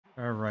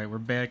All right, we're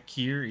back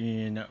here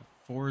in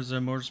Forza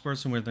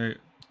Motorsports and with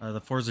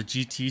the Forza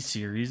GT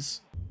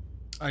series.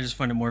 I just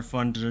find it more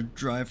fun to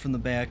drive from the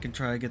back and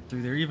try to get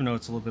through there, even though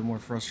it's a little bit more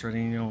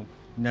frustrating. You don't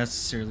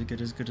necessarily get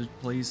as good at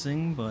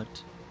placing,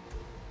 but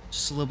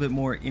just a little bit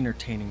more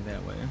entertaining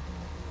that way.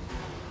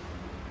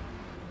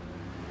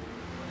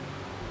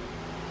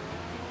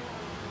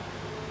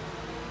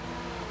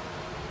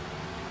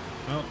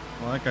 Oh,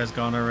 well, that guy's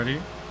gone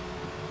already.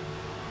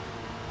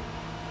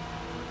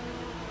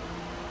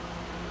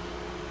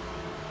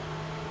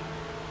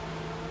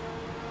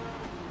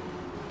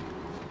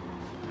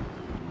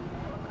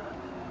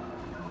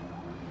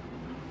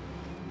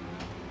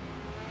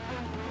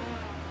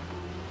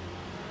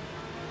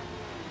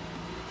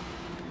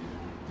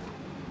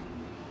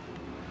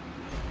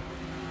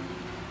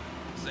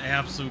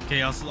 Absolute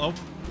chaos. Oh,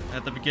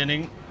 at the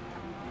beginning.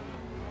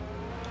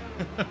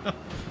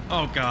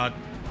 Oh god.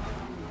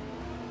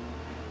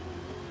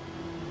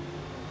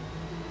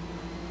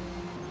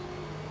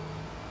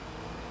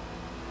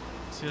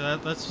 See,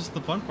 that's just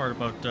the fun part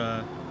about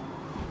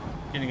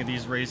getting in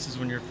these races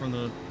when you're from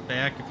the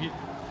back. If you're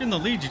in the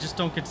lead, you just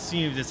don't get to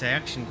see this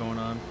action going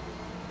on.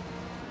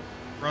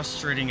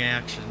 Frustrating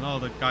action. Oh,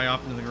 the guy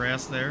off into the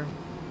grass there.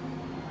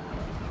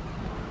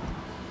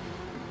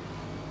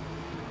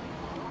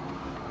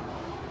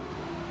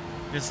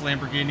 This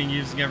Lamborghini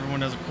using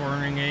everyone as a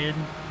cornering aid.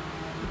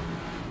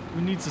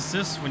 Who needs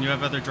assists when you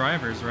have other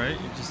drivers, right?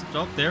 You just,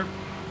 oh, there.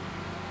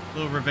 A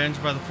little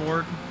revenge by the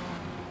Ford.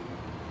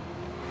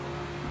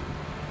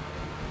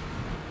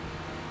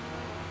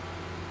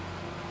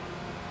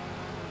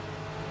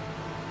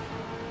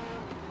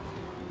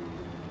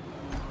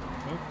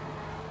 Oh,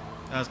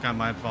 that was kind of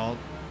my fault.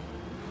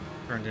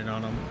 Turned in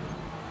on him.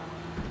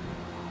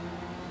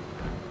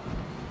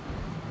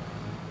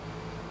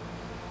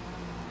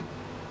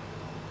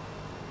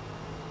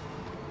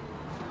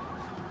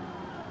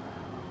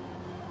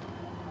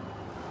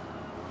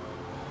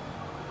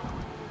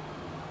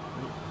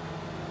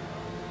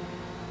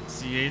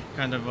 C8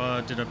 kind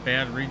of did a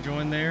bad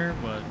rejoin there,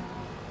 but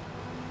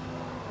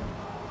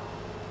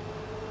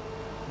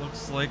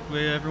looks like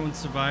everyone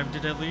survived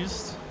it at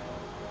least.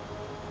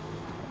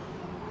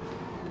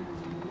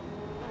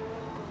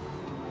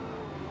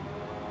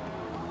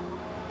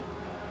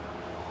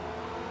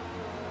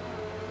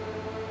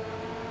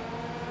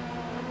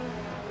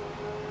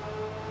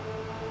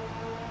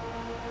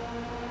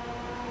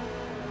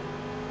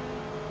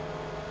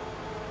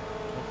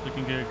 Hopefully we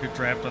can get a good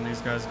draft on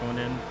these guys going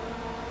in.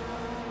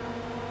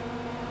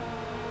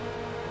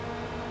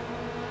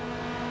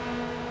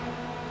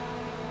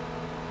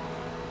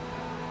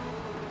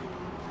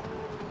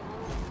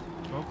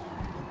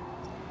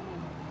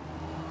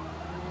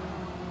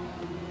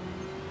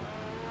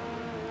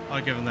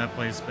 I'll give him that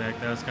place back.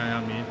 That was kind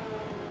of on me.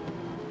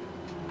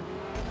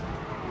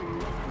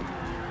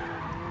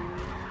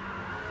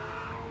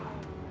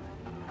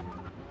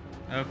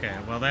 Okay,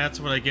 well that's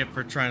what I get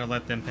for trying to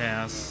let them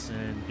pass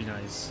and be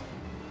nice.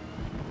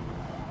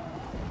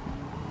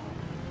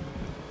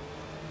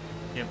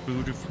 Get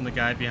booted from the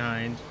guy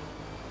behind.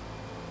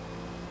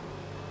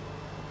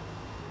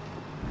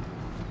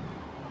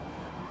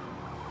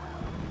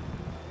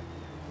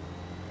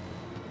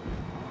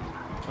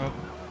 Oh.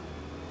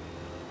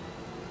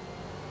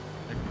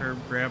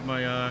 Grabbed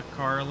my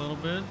car a little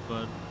bit,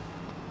 but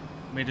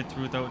made it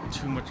through without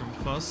too much of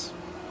a fuss.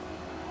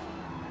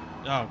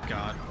 Oh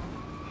god.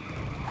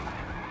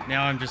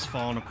 Now I'm just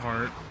falling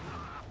apart.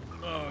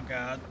 Oh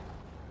god.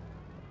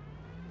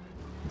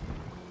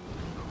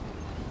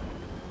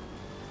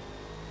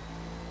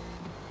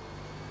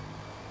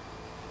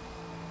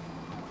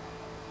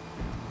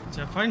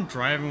 So I find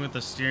driving with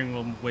the steering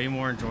wheel way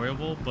more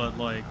enjoyable, but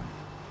like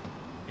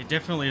it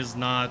definitely is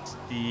not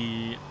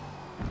the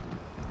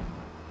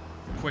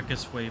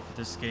quickest way for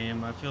this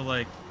game. I feel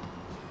like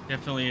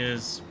definitely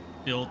is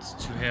built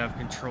to have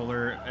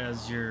controller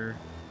as your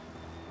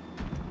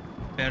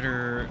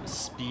better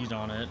speed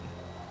on it,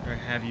 or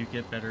have you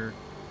get better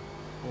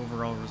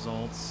overall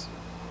results.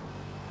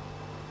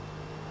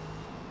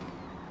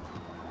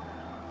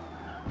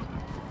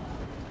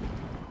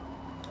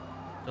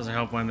 Doesn't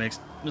help when I make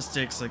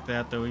mistakes like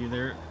that though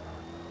either.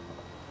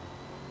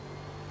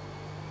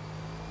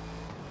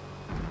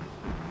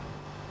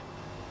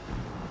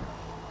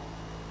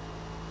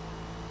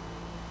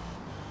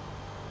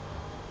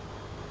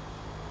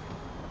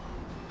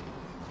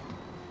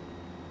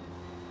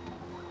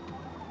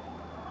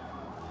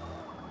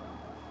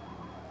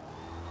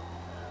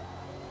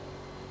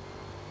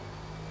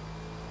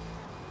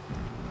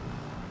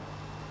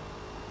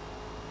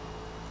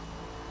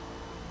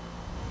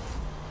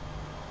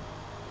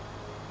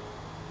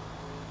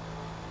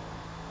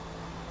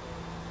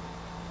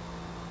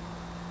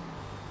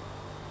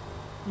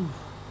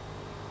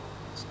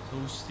 It's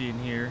toasty in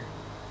here.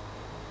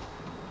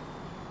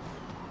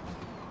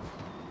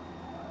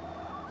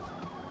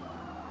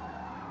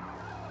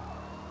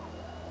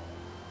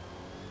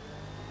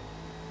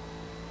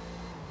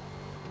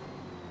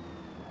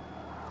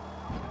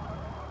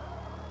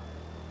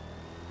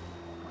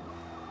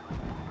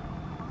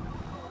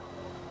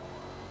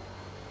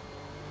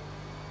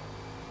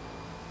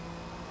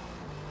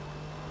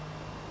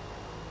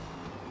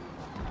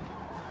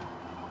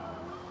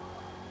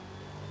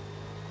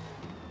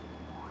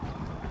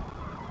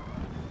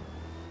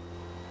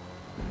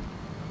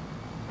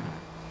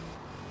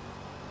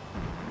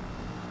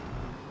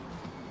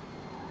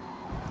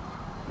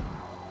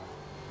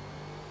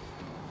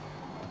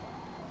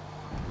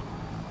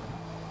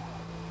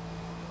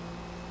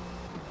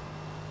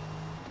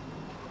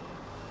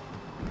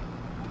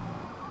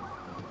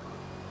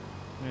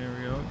 There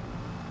we go.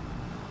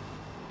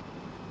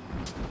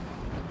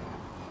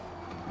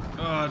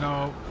 Oh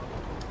no.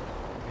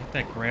 Hit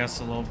that grass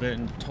a little bit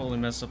and totally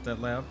messed up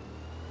that lap.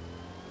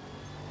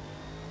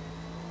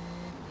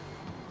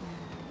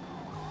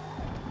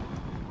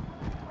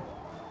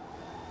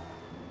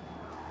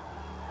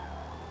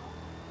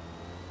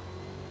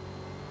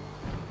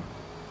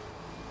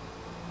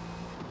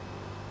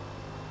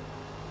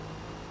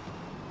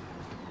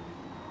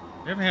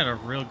 We haven't had a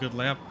real good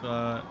lap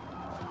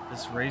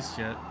this race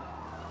yet.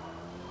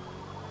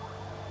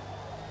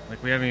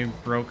 Like, we haven't even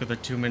broke the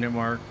 2-minute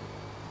mark.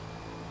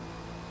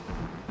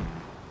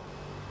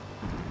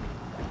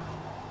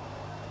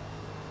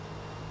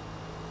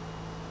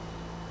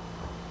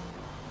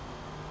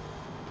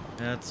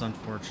 That's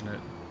unfortunate.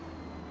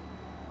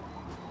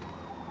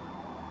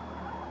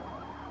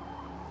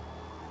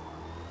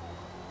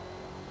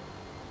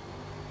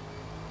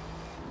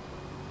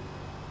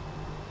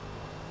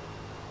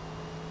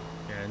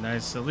 Yeah,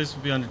 nice. At least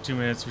we'll be under 2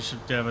 minutes. We should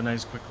have a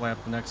nice quick lap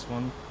the next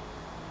one.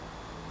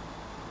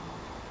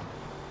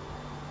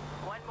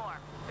 One more.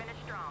 Finish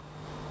strong.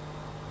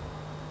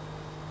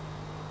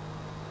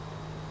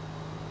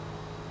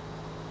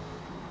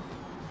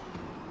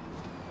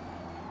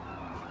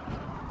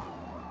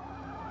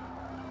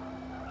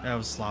 That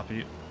was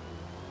sloppy.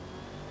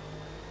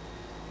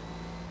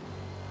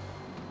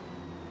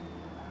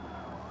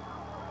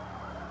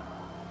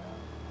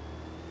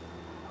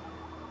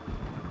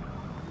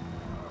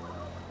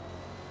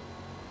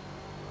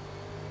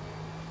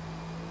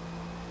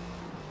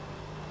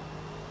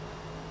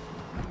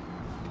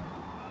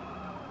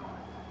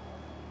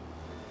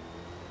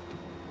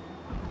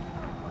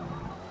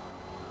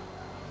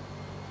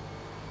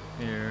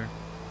 Here.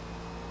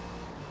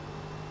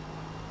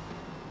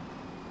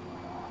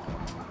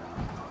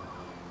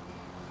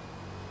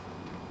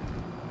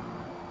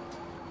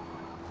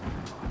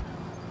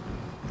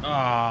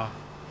 Ah.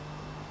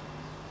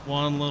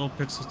 One little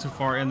pixel too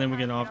far, and then we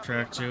get off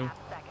track too.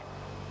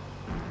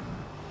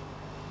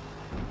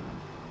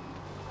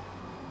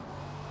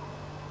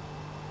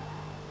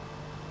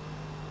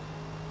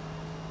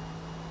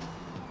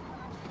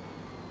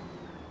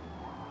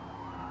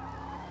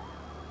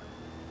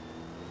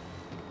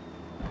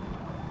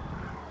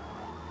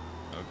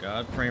 Oh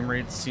god, frame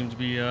rates seem to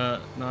be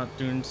not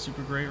doing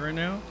super great right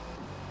now.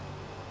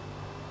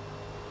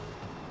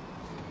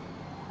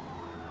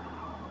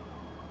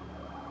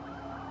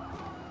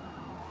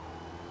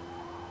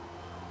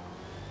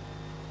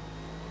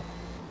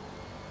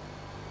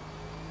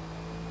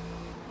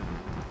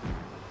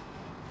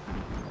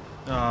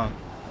 Oh,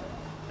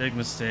 big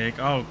mistake.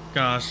 Oh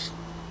gosh.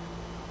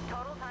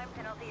 Total time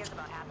penalty is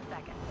about half a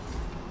second.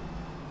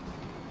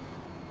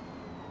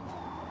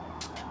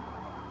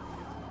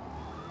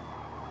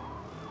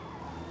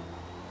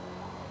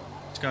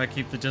 Just gotta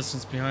keep the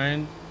distance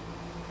behind.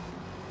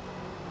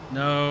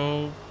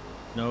 No.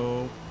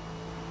 No.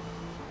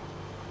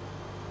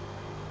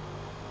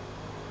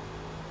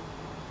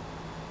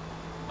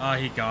 Ah,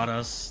 he got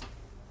us.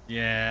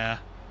 Yeah.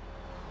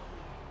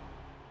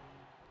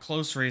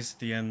 Close race at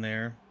the end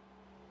there.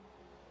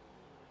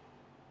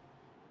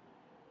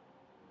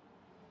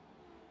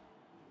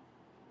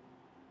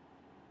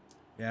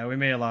 Yeah, we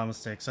made a lot of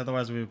mistakes.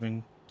 Otherwise, we would have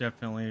been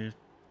definitely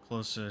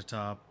close to the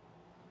top.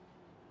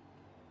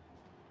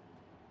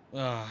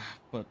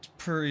 But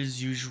per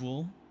as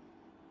usual,